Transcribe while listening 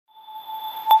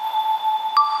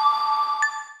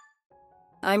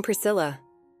I'm Priscilla.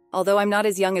 Although I'm not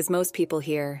as young as most people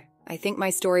here, I think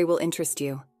my story will interest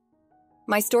you.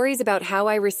 My story's about how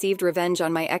I received revenge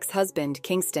on my ex-husband,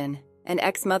 Kingston, and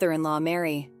ex-mother-in-law,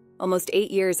 Mary, almost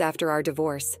 8 years after our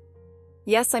divorce.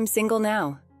 Yes, I'm single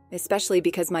now, especially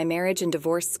because my marriage and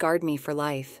divorce scarred me for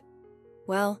life.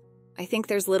 Well, I think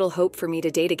there's little hope for me to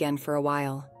date again for a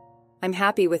while. I'm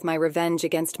happy with my revenge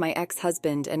against my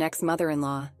ex-husband and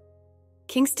ex-mother-in-law.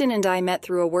 Kingston and I met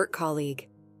through a work colleague.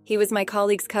 He was my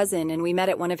colleague's cousin, and we met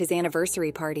at one of his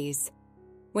anniversary parties.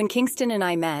 When Kingston and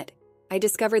I met, I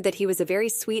discovered that he was a very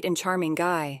sweet and charming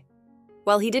guy.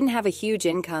 While he didn't have a huge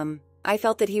income, I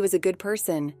felt that he was a good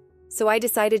person, so I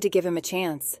decided to give him a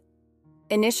chance.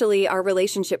 Initially, our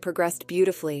relationship progressed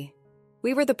beautifully.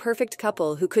 We were the perfect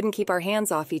couple who couldn't keep our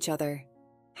hands off each other.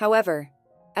 However,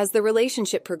 as the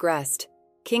relationship progressed,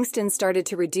 Kingston started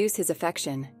to reduce his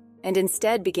affection and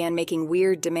instead began making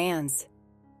weird demands.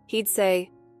 He'd say,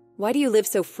 "Why do you live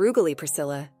so frugally,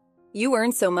 Priscilla? You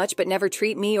earn so much but never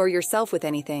treat me or yourself with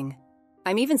anything.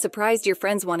 I'm even surprised your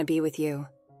friends want to be with you.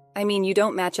 I mean, you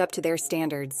don't match up to their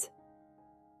standards."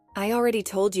 I already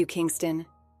told you, Kingston.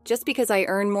 Just because I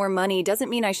earn more money doesn't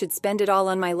mean I should spend it all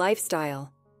on my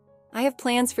lifestyle. I have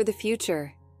plans for the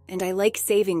future, and I like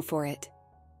saving for it.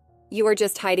 You are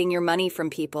just hiding your money from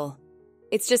people.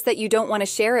 It's just that you don't want to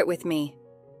share it with me.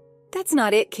 That's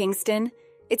not it, Kingston.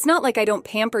 It's not like I don't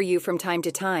pamper you from time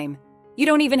to time. You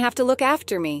don't even have to look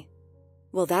after me.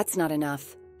 Well, that's not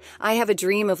enough. I have a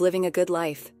dream of living a good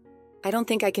life. I don't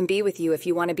think I can be with you if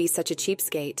you want to be such a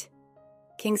cheapskate.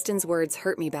 Kingston's words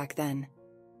hurt me back then.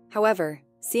 However,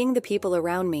 seeing the people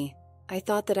around me, I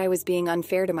thought that I was being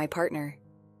unfair to my partner.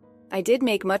 I did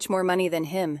make much more money than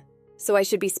him, so I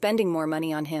should be spending more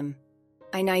money on him.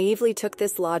 I naively took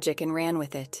this logic and ran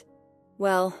with it.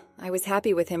 Well, I was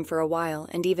happy with him for a while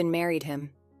and even married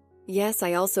him. Yes,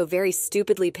 I also very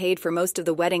stupidly paid for most of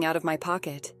the wedding out of my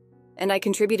pocket, and I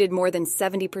contributed more than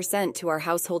 70% to our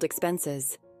household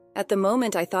expenses. At the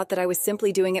moment, I thought that I was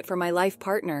simply doing it for my life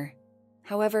partner.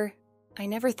 However, I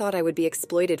never thought I would be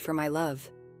exploited for my love.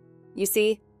 You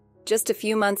see, just a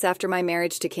few months after my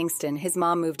marriage to Kingston, his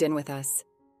mom moved in with us.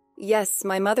 Yes,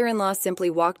 my mother-in-law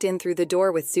simply walked in through the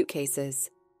door with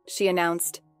suitcases. She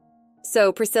announced,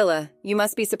 "So, Priscilla, you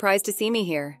must be surprised to see me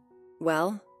here.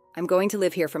 Well, I'm going to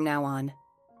live here from now on."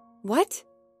 What?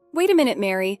 Wait a minute,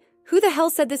 Mary. Who the hell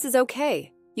said this is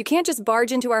okay? You can't just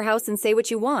barge into our house and say what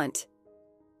you want.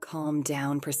 Calm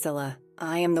down, Priscilla.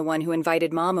 I am the one who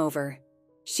invited Mom over.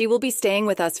 She will be staying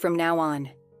with us from now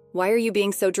on. Why are you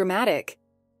being so dramatic?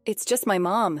 It's just my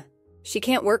mom. She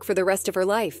can't work for the rest of her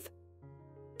life.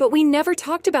 But we never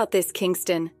talked about this,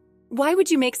 Kingston. Why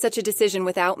would you make such a decision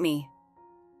without me?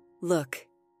 Look,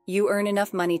 you earn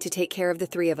enough money to take care of the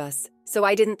three of us, so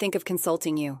I didn't think of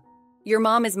consulting you. Your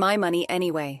mom is my money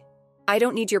anyway. I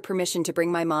don't need your permission to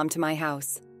bring my mom to my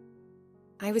house.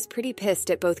 I was pretty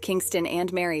pissed at both Kingston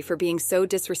and Mary for being so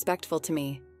disrespectful to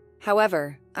me.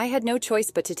 However, I had no choice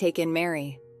but to take in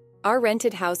Mary. Our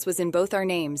rented house was in both our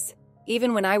names,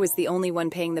 even when I was the only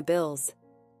one paying the bills.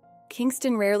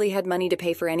 Kingston rarely had money to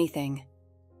pay for anything.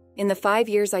 In the 5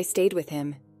 years I stayed with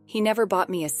him, he never bought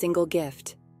me a single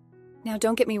gift. Now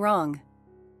don't get me wrong,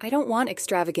 I don't want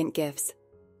extravagant gifts.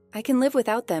 I can live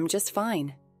without them just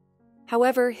fine.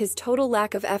 However, his total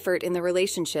lack of effort in the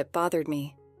relationship bothered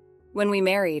me. When we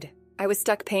married, I was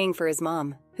stuck paying for his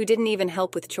mom, who didn't even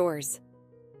help with chores.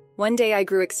 One day I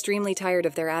grew extremely tired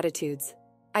of their attitudes.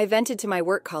 I vented to my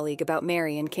work colleague about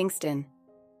Mary and Kingston.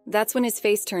 That's when his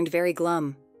face turned very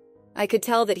glum. I could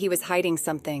tell that he was hiding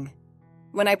something.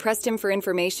 When I pressed him for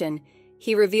information,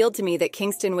 he revealed to me that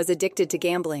Kingston was addicted to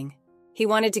gambling. He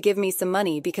wanted to give me some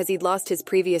money because he'd lost his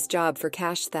previous job for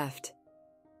cash theft.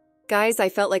 Guys, I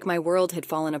felt like my world had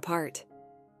fallen apart.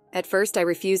 At first, I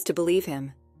refused to believe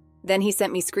him. Then he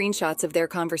sent me screenshots of their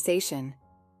conversation.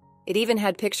 It even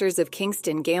had pictures of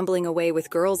Kingston gambling away with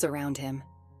girls around him.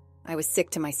 I was sick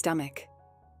to my stomach.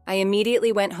 I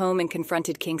immediately went home and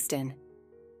confronted Kingston.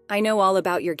 I know all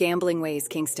about your gambling ways,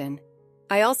 Kingston.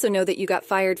 I also know that you got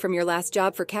fired from your last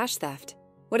job for cash theft.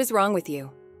 What is wrong with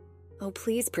you? Oh,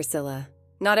 please, Priscilla.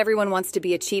 Not everyone wants to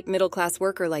be a cheap middle-class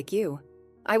worker like you.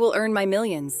 I will earn my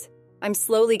millions. I'm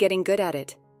slowly getting good at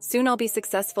it. Soon I'll be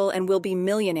successful and we'll be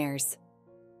millionaires.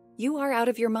 You are out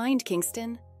of your mind,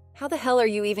 Kingston. How the hell are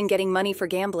you even getting money for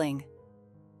gambling?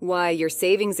 Why, your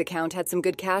savings account had some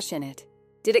good cash in it.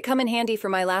 Did it come in handy for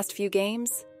my last few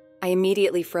games? I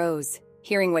immediately froze,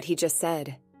 hearing what he just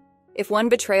said. If one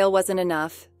betrayal wasn't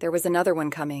enough, there was another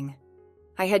one coming.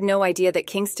 I had no idea that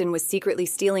Kingston was secretly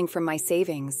stealing from my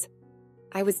savings.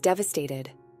 I was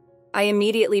devastated. I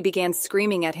immediately began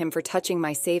screaming at him for touching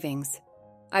my savings.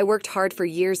 I worked hard for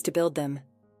years to build them,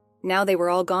 Now they were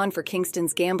all gone for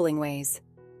Kingston's gambling ways.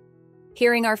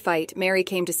 Hearing our fight, Mary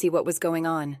came to see what was going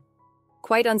on.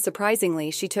 Quite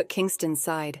unsurprisingly, she took Kingston's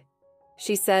side.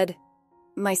 She said,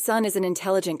 "My son is an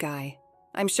intelligent guy.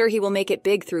 I'm sure he will make it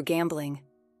big through gambling.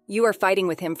 You are fighting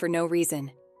with him for no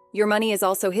reason. Your money is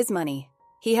also his money.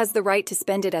 He has the right to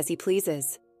spend it as he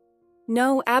pleases."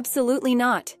 "No, absolutely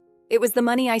not. It was the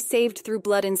money I saved through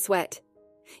blood and sweat.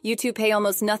 You two pay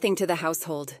almost nothing to the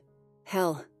household.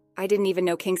 Hell, I didn't even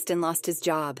know Kingston lost his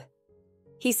job.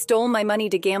 He stole my money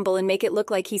to gamble and make it look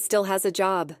like he still has a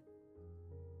job."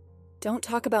 "Don't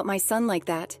talk about my son like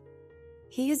that.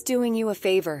 He is doing you a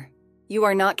favor. You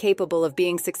are not capable of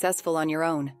being successful on your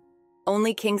own.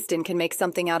 Only Kingston can make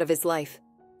something out of his life.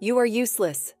 You are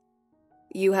useless."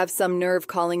 "You have some nerve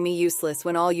calling me useless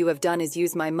when all you have done is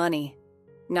use my money.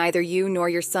 Neither you nor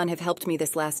your son have helped me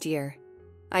this last year.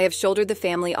 I have shouldered the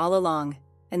family all along,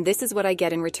 and this is what I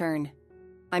get in return.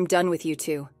 I'm done with you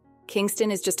two.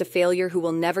 Kingston is just a failure who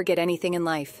will never get anything in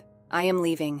life. I am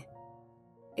leaving."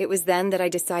 It was then that I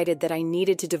decided that I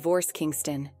needed to divorce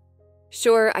Kingston.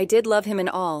 Sure, I did love him and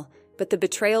all, but the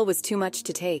betrayal was too much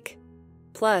to take.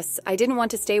 Plus, I didn't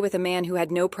want to stay with a man who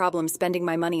had no problem spending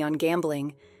my money on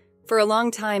gambling. For a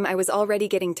long time, I was already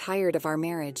getting tired of our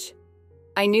marriage.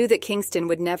 I knew that Kingston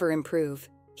would never improve.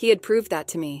 He had proved that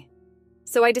to me.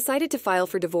 So I decided to file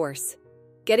for divorce.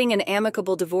 Getting an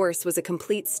amicable divorce was a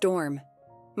complete storm.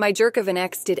 My jerk of an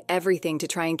ex did everything to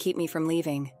try and keep me from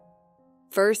leaving.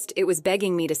 First, it was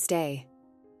begging me to stay.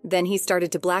 Then he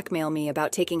started to blackmail me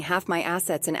about taking half my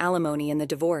assets and alimony in the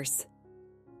divorce.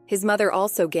 His mother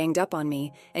also ganged up on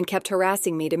me and kept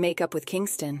harassing me to make up with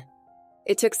Kingston.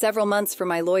 It took several months for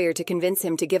my lawyer to convince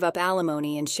him to give up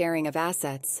alimony and sharing of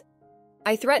assets.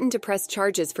 I threatened to press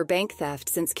charges for bank theft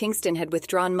since Kingston had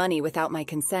withdrawn money without my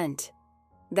consent.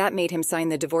 That made him sign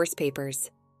the divorce papers.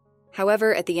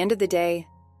 However, at the end of the day,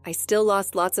 I still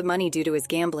lost lots of money due to his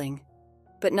gambling.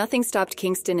 But nothing stopped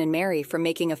Kingston and Mary from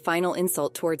making a final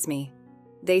insult towards me.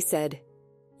 They said,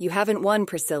 "You haven't won,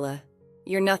 Priscilla.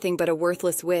 You're nothing but a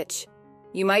worthless witch.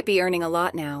 You might be earning a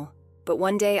lot now, but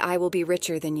one day I will be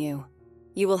richer than you.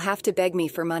 You will have to beg me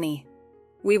for money.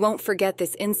 We won't forget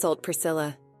this insult,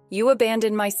 Priscilla. You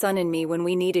abandoned my son and me when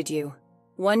we needed you.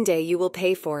 One day you will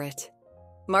pay for it.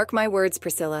 Mark my words,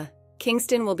 Priscilla.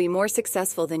 Kingston will be more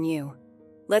successful than you.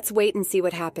 Let's wait and see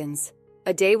what happens.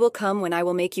 A day will come when I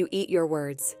will make you eat your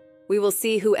words. We will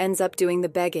see who ends up doing the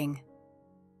begging."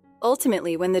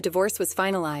 Ultimately, when the divorce was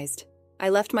finalized, I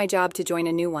left my job to join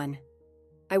a new one.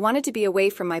 I wanted to be away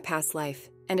from my past life,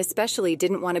 and especially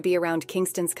didn't want to be around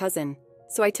Kingston's cousin,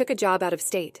 so I took a job out of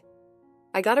state.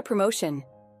 I got a promotion,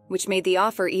 which made the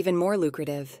offer even more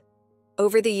lucrative.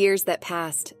 Over the years that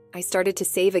passed, I started to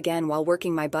save again while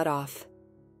working my butt off.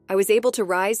 I was able to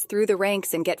rise through the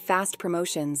ranks and get fast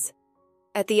promotions.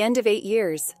 At the end of 8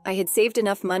 years, I had saved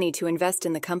enough money to invest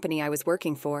in the company I was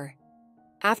working for.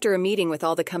 After a meeting with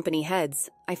all the company heads,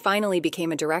 I finally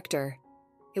became a director.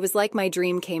 It was like my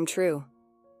dream came true.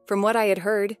 From what I had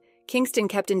heard, Kingston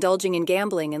kept indulging in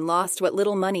gambling and lost what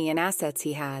little money and assets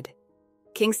he had.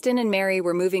 Kingston and Mary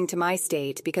were moving to my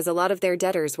state because a lot of their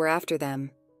debtors were after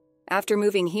them. After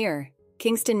moving here,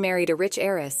 Kingston married a rich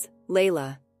heiress,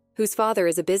 Layla, whose father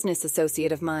is a business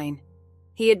associate of mine.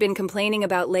 He had been complaining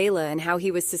about Layla and how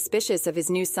he was suspicious of his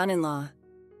new son-in-law.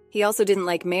 He also didn't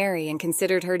like Mary and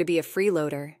considered her to be a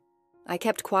freeloader. I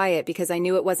kept quiet because I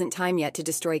knew it wasn't time yet to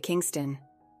destroy Kingston.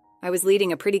 I was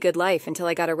leading a pretty good life until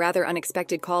I got a rather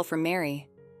unexpected call from Mary.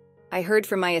 I heard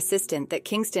from my assistant that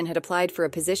Kingston had applied for a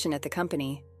position at the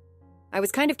company. I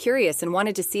was kind of curious and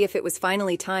wanted to see if it was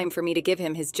finally time for me to give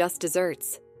him his just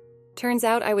desserts. Turns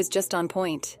out I was just on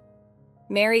point.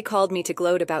 Mary called me to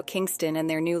gloat about Kingston and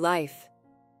their new life.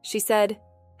 She said,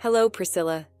 "Hello,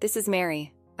 Priscilla, this is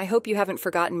Mary. I hope you haven't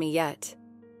forgotten me yet."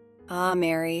 Ah,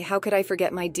 Mary, how could I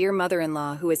forget my dear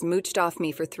mother-in-law who has mooched off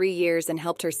me for 3 years and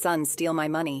helped her son steal my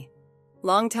money?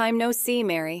 Long time no see,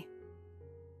 Mary.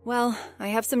 Well, I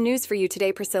have some news for you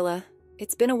today, Priscilla.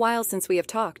 It's been a while since we have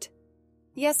talked.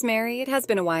 Yes, Mary, it has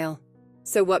been a while.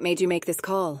 So what made you make this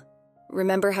call?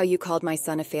 Remember how you called my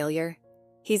son a failure?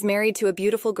 He's married to a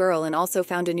beautiful girl and also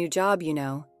found a new job, you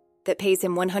know, that pays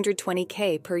him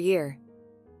 $120K per year.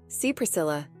 See,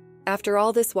 Priscilla, after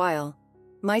all this while,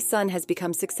 my son has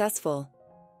become successful.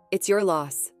 It's your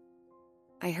loss.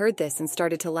 I heard this and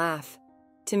started to laugh.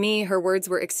 To me, her words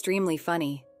were extremely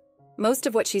funny. Most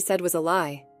of what she said was a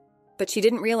lie, but she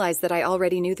didn't realize that I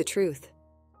already knew the truth.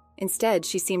 Instead,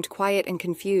 she seemed quiet and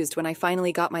confused when I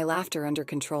finally got my laughter under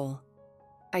control.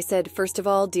 I said, "First of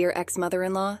all, dear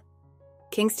ex-mother-in-law,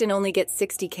 Kingston only gets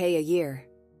 $60K a year.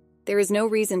 There is no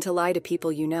reason to lie to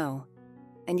people you know.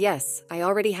 And yes, I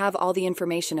already have all the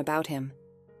information about him.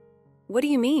 What do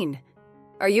you mean?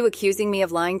 Are you accusing me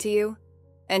of lying to you?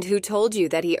 And who told you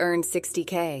that he earned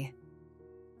 $60K?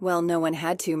 Well, no one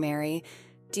had to, Mary.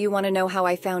 Do you want to know how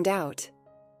I found out?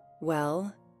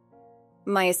 Well,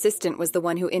 my assistant was the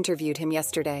one who interviewed him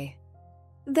yesterday.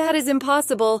 That is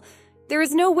impossible. There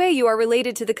is no way you are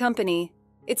related to the company.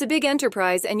 It's a big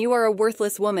enterprise and you are a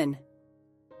worthless woman.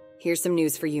 Here's some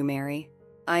news for you, Mary.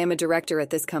 I am a director at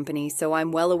this company, so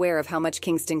I'm well aware of how much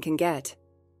Kingston can get.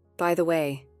 By the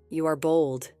way, you are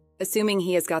bold, assuming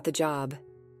he has got the job.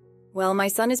 Well, my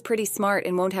son is pretty smart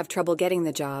and won't have trouble getting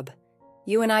the job.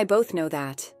 You and I both know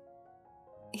that.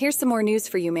 Here's some more news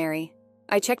for you, Mary.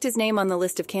 I checked his name on the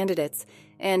list of candidates,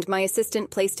 and my assistant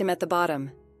placed him at the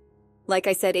bottom. Like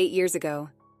I said 8 years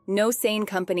ago, no sane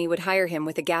company would hire him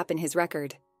with a gap in his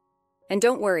record. And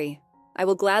don't worry, I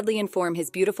will gladly inform his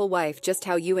beautiful wife just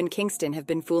how you and Kingston have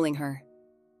been fooling her.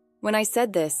 When I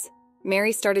said this,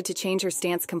 Mary started to change her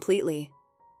stance completely.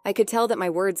 I could tell that my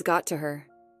words got to her.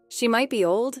 She might be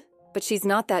old, but she's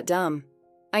not that dumb.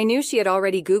 I knew she had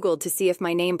already Googled to see if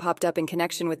my name popped up in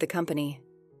connection with the company.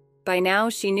 By now,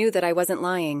 she knew that I wasn't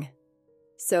lying.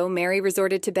 So Mary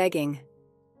resorted to begging.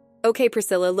 Okay,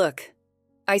 Priscilla, look.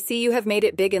 I see you have made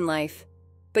it big in life,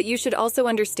 but you should also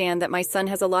understand that my son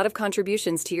has a lot of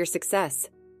contributions to your success.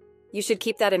 You should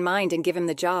keep that in mind and give him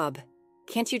the job.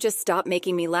 Can't you just stop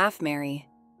making me laugh, Mary?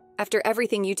 After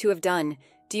everything you two have done,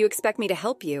 do you expect me to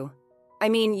help you? I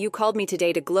mean, you called me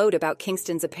today to gloat about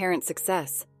Kingston's apparent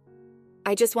success.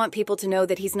 I just want people to know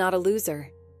that he's not a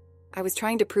loser. I was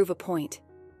trying to prove a point.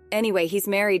 Anyway, he's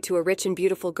married to a rich and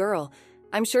beautiful girl.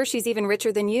 I'm sure she's even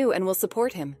richer than you and will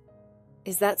support him.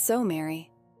 Is that so, Mary?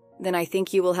 Then I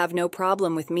think you will have no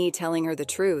problem with me telling her the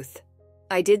truth.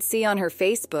 I did see on her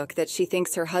Facebook that she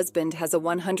thinks her husband has a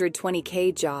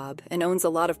 $120K job and owns a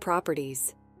lot of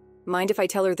properties. Mind if I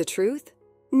tell her the truth?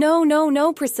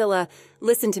 No, Priscilla.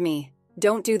 Listen to me.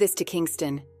 Don't do this to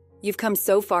Kingston. You've come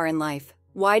so far in life.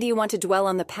 Why do you want to dwell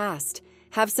on the past?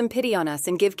 Have some pity on us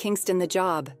and give Kingston the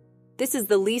job. This is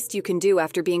the least you can do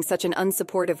after being such an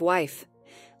unsupportive wife.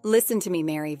 Listen to me,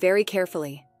 Mary, very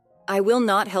carefully. I will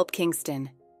not help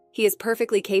Kingston. He is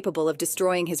perfectly capable of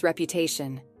destroying his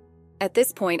reputation. At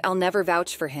this point, I'll never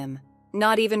vouch for him,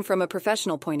 not even from a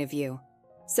professional point of view.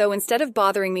 So instead of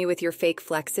bothering me with your fake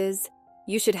flexes,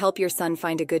 you should help your son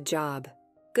find a good job.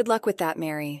 Good luck with that,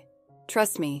 Mary.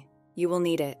 Trust me, you will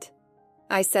need it.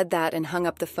 I said that and hung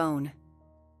up the phone.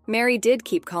 Mary did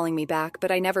keep calling me back,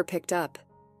 but I never picked up.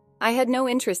 I had no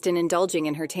interest in indulging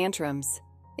in her tantrums.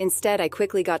 Instead, I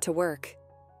quickly got to work.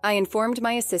 I informed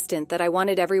my assistant that I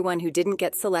wanted everyone who didn't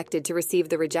get selected to receive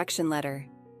the rejection letter.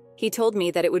 He told me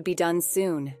that it would be done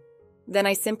soon. Then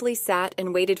I simply sat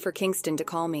and waited for Kingston to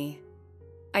call me.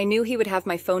 I knew he would have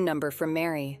my phone number from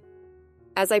Mary.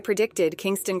 As I predicted,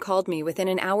 Kingston called me within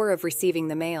an hour of receiving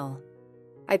the mail.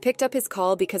 I picked up his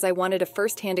call because I wanted a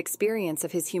first-hand experience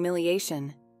of his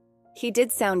humiliation. He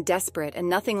did sound desperate and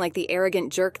nothing like the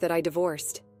arrogant jerk that I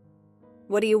divorced.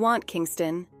 What do you want,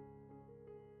 Kingston?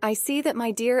 I see that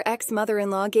my dear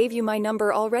ex-mother-in-law gave you my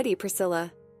number already,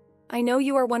 Priscilla. I know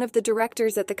you are one of the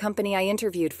directors at the company I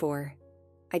interviewed for.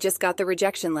 I just got the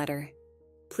rejection letter.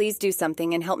 Please do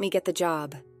something and help me get the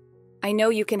job. I know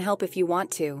you can help if you want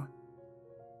to.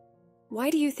 Why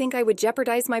do you think I would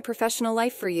jeopardize my professional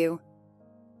life for you?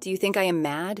 Do you think I am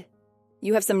mad?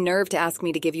 You have some nerve to ask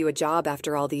me to give you a job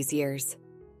after all these years.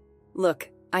 Look,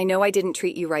 I know I didn't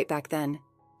treat you right back then,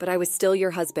 but I was still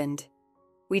your husband.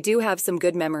 We do have some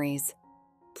good memories.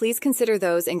 Please consider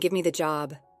those and give me the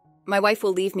job. My wife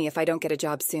will leave me if I don't get a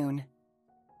job soon.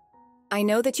 I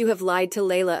know that you have lied to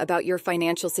Layla about your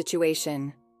financial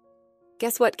situation.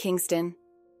 Guess what, Kingston?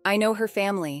 I know her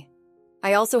family.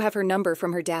 I also have her number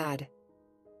from her dad.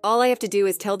 All I have to do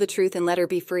is tell the truth and let her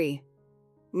be free.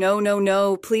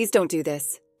 No, please don't do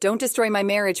this. Don't destroy my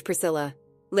marriage, Priscilla.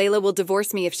 Layla will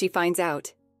divorce me if she finds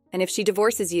out. And if she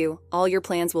divorces you, all your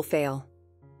plans will fail.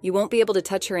 You won't be able to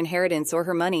touch her inheritance or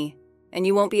her money, and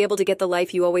you won't be able to get the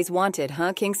life you always wanted,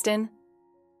 huh, Kingston?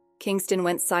 Kingston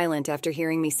went silent after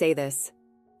hearing me say this.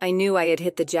 I knew I had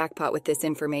hit the jackpot with this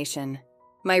information.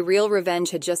 My real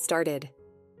revenge had just started.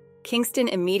 Kingston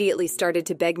immediately started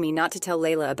to beg me not to tell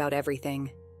Layla about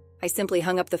everything. I simply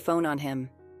hung up the phone on him.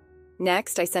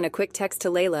 Next, I sent a quick text to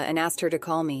Layla and asked her to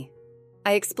call me.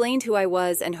 I explained who I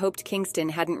was and hoped Kingston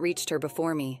hadn't reached her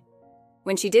before me.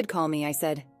 When she did call me, I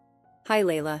said, "Hi,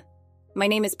 Layla. My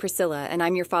name is Priscilla, and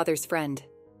I'm your father's friend.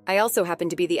 I also happen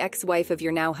to be the ex-wife of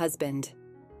your now husband.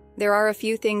 There are a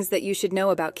few things that you should know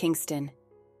about Kingston.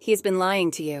 He has been lying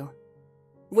to you."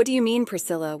 "What do you mean,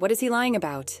 Priscilla? What is he lying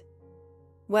about?"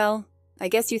 "Well, I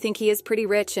guess you think he is pretty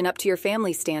rich and up to your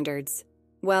family standards.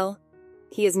 Well,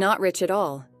 he is not rich at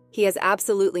all. He has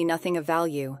absolutely nothing of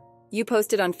value. You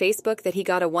posted on Facebook that he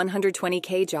got a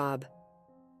 $120K job.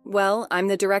 Well, I'm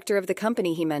the director of the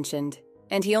company he mentioned,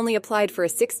 and he only applied for a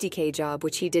 $60K job,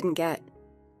 which he didn't get.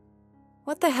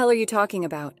 What the hell are you talking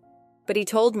about? But he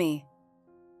told me.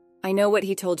 I know what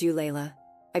he told you, Layla.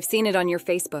 I've seen it on your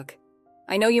Facebook.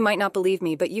 I know you might not believe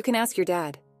me, but you can ask your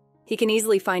dad. He can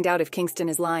easily find out if Kingston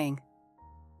is lying.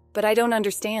 But I don't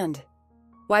understand.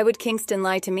 Why would Kingston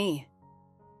lie to me?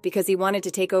 Because he wanted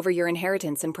to take over your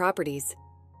inheritance and properties.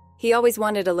 He always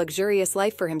wanted a luxurious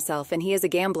life for himself, and he is a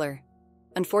gambler.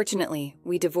 Unfortunately,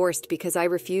 we divorced because I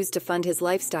refused to fund his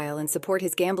lifestyle and support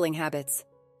his gambling habits.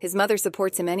 His mother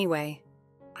supports him anyway.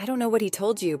 I don't know what he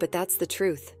told you, but that's the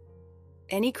truth.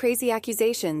 Any crazy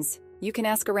accusations, you can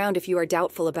ask around if you are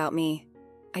doubtful about me.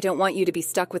 I don't want you to be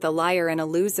stuck with a liar and a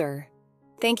loser.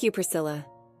 Thank you, Priscilla.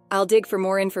 I'll dig for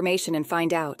more information and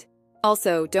find out.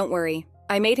 Also, don't worry.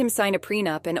 I made him sign a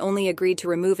prenup and only agreed to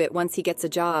remove it once he gets a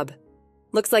job.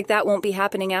 Looks like that won't be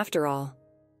happening after all.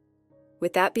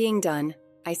 With that being done,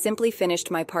 I simply finished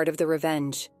my part of the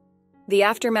revenge. The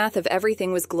aftermath of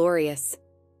everything was glorious.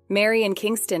 Mary and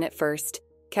Kingston, at first,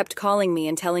 kept calling me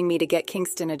and telling me to get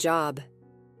Kingston a job.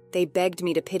 They begged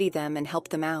me to pity them and help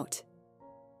them out.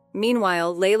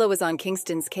 Meanwhile, Layla was on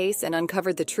Kingston's case and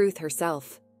uncovered the truth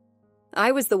herself.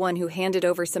 I was the one who handed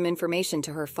over some information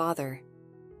to her father.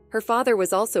 Her father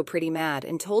was also pretty mad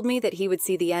and told me that he would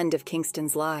see the end of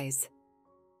Kingston's lies.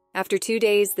 After 2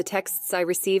 days, the texts I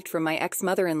received from my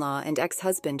ex-mother-in-law and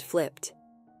ex-husband flipped.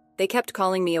 They kept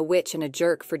calling me a witch and a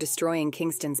jerk for destroying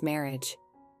Kingston's marriage.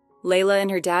 Layla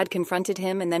and her dad confronted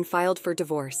him and then filed for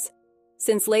divorce.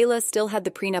 Since Layla still had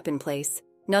the prenup in place,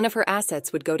 none of her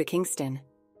assets would go to Kingston.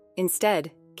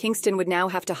 Instead, Kingston would now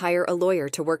have to hire a lawyer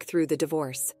to work through the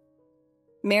divorce.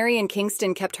 Mary and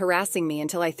Kingston kept harassing me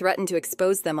until I threatened to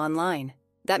expose them online.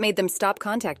 That made them stop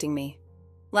contacting me.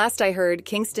 Last I heard,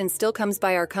 Kingston still comes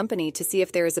by our company to see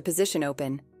if there is a position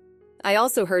open. I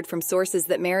also heard from sources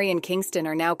that Mary and Kingston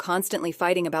are now constantly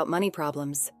fighting about money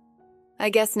problems.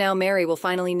 I guess now Mary will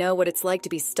finally know what it's like to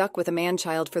be stuck with a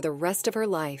man-child for the rest of her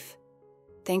life.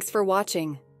 Thanks for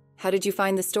watching. How did you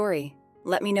find the story?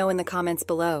 Let me know in the comments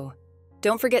below.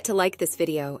 Don't forget to like this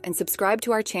video and subscribe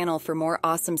to our channel for more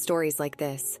awesome stories like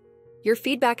this. Your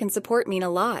feedback and support mean a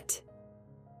lot.